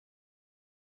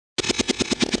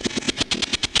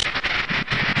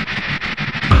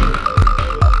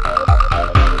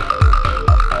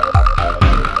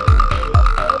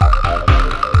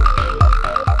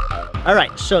All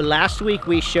right, so last week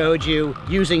we showed you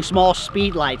using small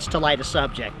speed lights to light a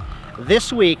subject.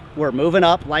 This week we're moving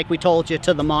up, like we told you,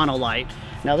 to the Monolight.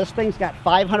 Now this thing's got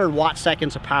 500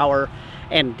 watt-seconds of power,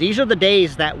 and these are the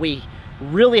days that we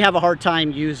really have a hard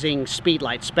time using speed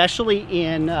lights, especially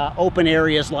in open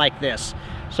areas like this.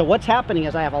 So what's happening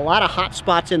is I have a lot of hot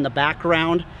spots in the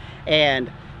background, and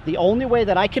the only way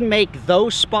that I can make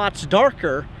those spots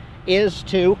darker is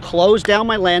to close down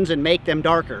my lens and make them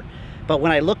darker. But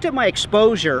when I looked at my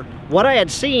exposure, what I had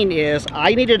seen is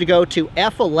I needed to go to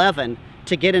f11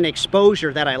 to get an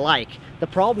exposure that I like. The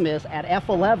problem is at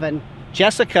f11,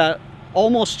 Jessica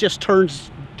almost just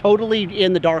turns totally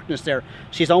in the darkness there.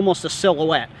 She's almost a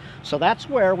silhouette. So that's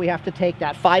where we have to take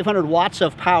that 500 watts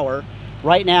of power.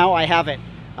 Right now I have it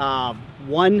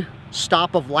one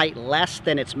stop of light less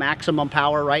than its maximum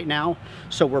power right now.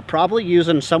 So we're probably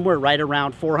using somewhere right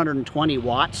around 420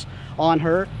 watts on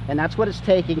her, and that's what it's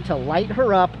taking to light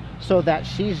her up so that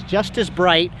she's just as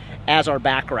bright as our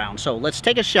background. So let's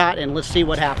take a shot and let's see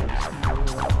what happens.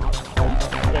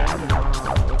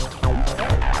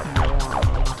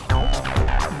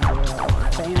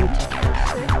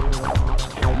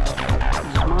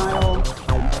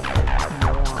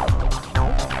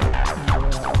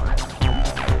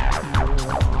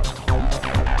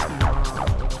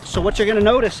 So what you're going to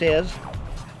notice is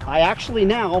I actually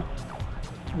now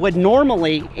would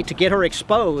normally, to get her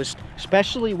exposed,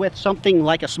 especially with something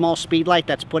like a small speed light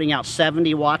that's putting out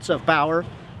 70 watts of power,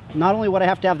 not only would I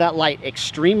have to have that light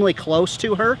extremely close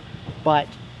to her, but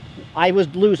I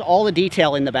would lose all the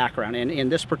detail in the background. And in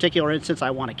this particular instance, I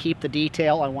want to keep the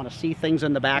detail. I want to see things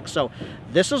in the back. So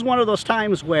this is one of those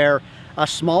times where a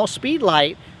small speed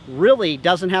light really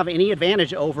doesn't have any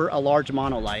advantage over a large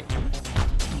monolight.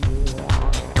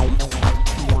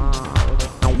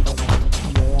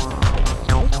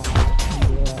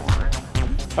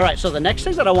 All right, so the next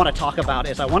thing that I want to talk about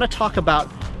is I want to talk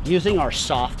about using our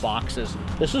soft boxes.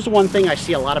 This is one thing I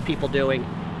see a lot of people doing.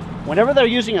 Whenever they're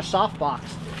using a soft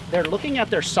box, they're looking at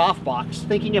their soft box,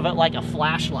 thinking of it like a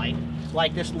flashlight,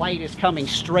 like this light is coming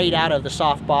straight out of the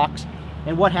soft box.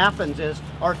 And what happens is,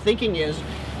 our thinking is,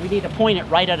 we need to point it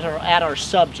right at our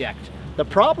subject. The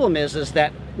problem is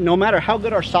that no matter how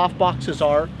good our soft boxes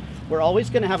are, we're always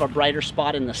going to have a brighter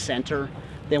spot in the center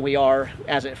than we are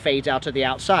as it fades out to the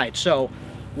outside. So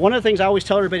one of the things I always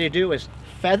tell everybody to do is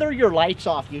feather your lights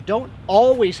off. You don't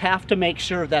always have to make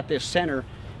sure that this center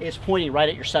is pointing right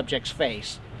at your subject's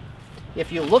face.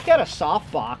 If you look at a soft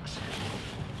box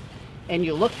and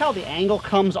you look how the angle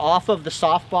comes off of the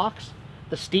soft box,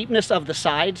 the steepness of the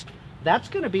sides, that's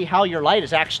going to be how your light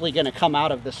is actually going to come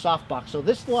out of the soft box. So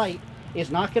this light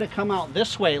is not going to come out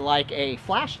this way like a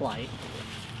flashlight.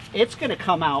 It's going to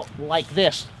come out like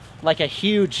this, like a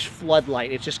huge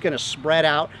floodlight. It's just going to spread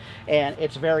out, and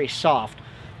it's very soft.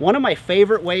 One of my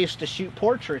favorite ways to shoot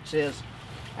portraits is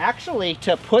actually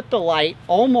to put the light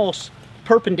almost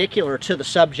perpendicular to the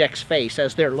subject's face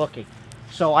as they're looking.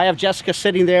 So I have Jessica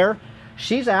sitting there.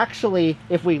 She's actually,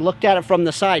 if we looked at it from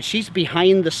the side, she's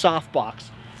behind the softbox.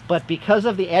 But because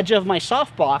of the edge of my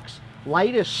softbox,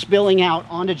 light is spilling out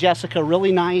onto Jessica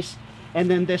really nice.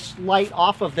 And then this light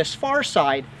off of this far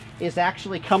side is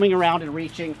actually coming around and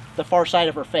reaching the far side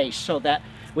of her face, so that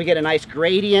we get a nice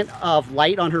gradient of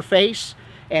light on her face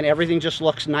and everything just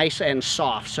looks nice and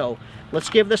soft. So let's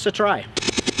give this a try.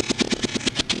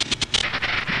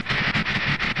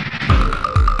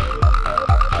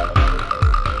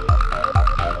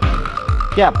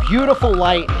 Yeah, beautiful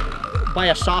light by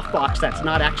a softbox that's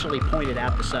not actually pointed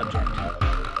at the subject.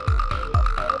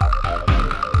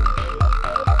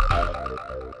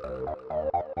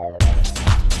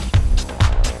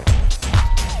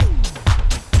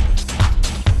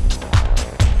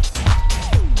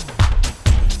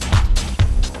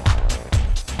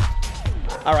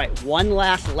 All right, one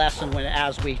last lesson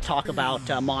as we talk about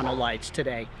monolights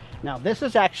today. Now this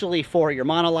is actually for your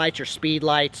monolights, your speed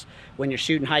lights, when you're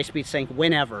shooting high-speed sync,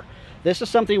 whenever. This is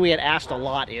something we had asked a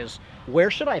lot, is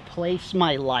where should I place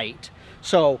my light?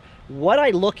 So what I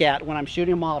look at when I'm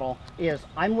shooting a model is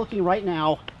I'm looking right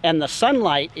now and the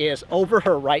sunlight is over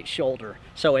her right shoulder.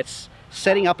 So it's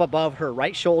setting up above her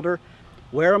right shoulder.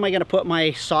 Where am I gonna put my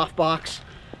softbox?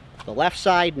 The left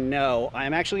side? No.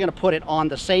 I'm actually going to put it on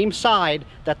the same side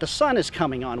that the sun is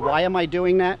coming on. Why am I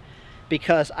doing that?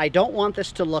 Because I don't want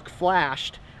this to look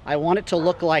flashed. I want it to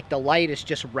look like the light is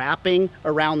just wrapping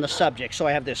around the subject. So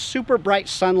I have this super bright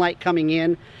sunlight coming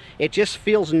in. It just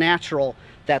feels natural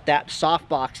that that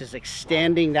softbox is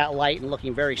extending that light and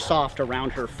looking very soft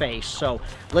around her face. So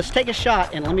let's take a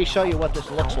shot and let me show you what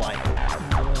this looks like.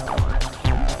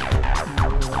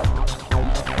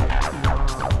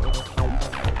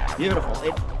 Beautiful.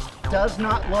 does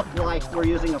not look like we're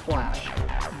using a flash.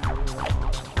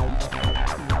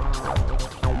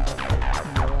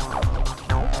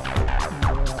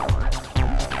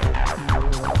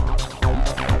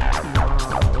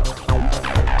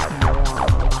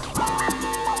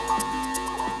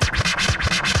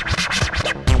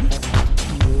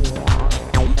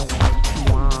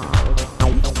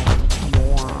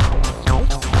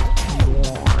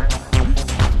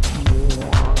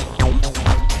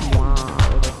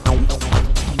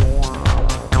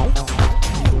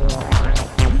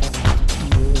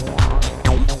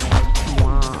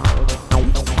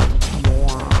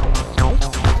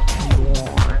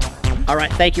 All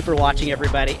right, thank you for watching,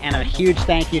 everybody, and a huge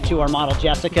thank you to our model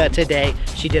Jessica today.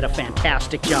 She did a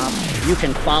fantastic job. You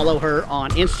can follow her on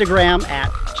Instagram at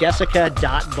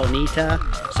jessica.bonita.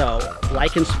 So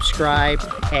like and subscribe,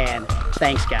 and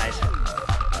thanks, guys.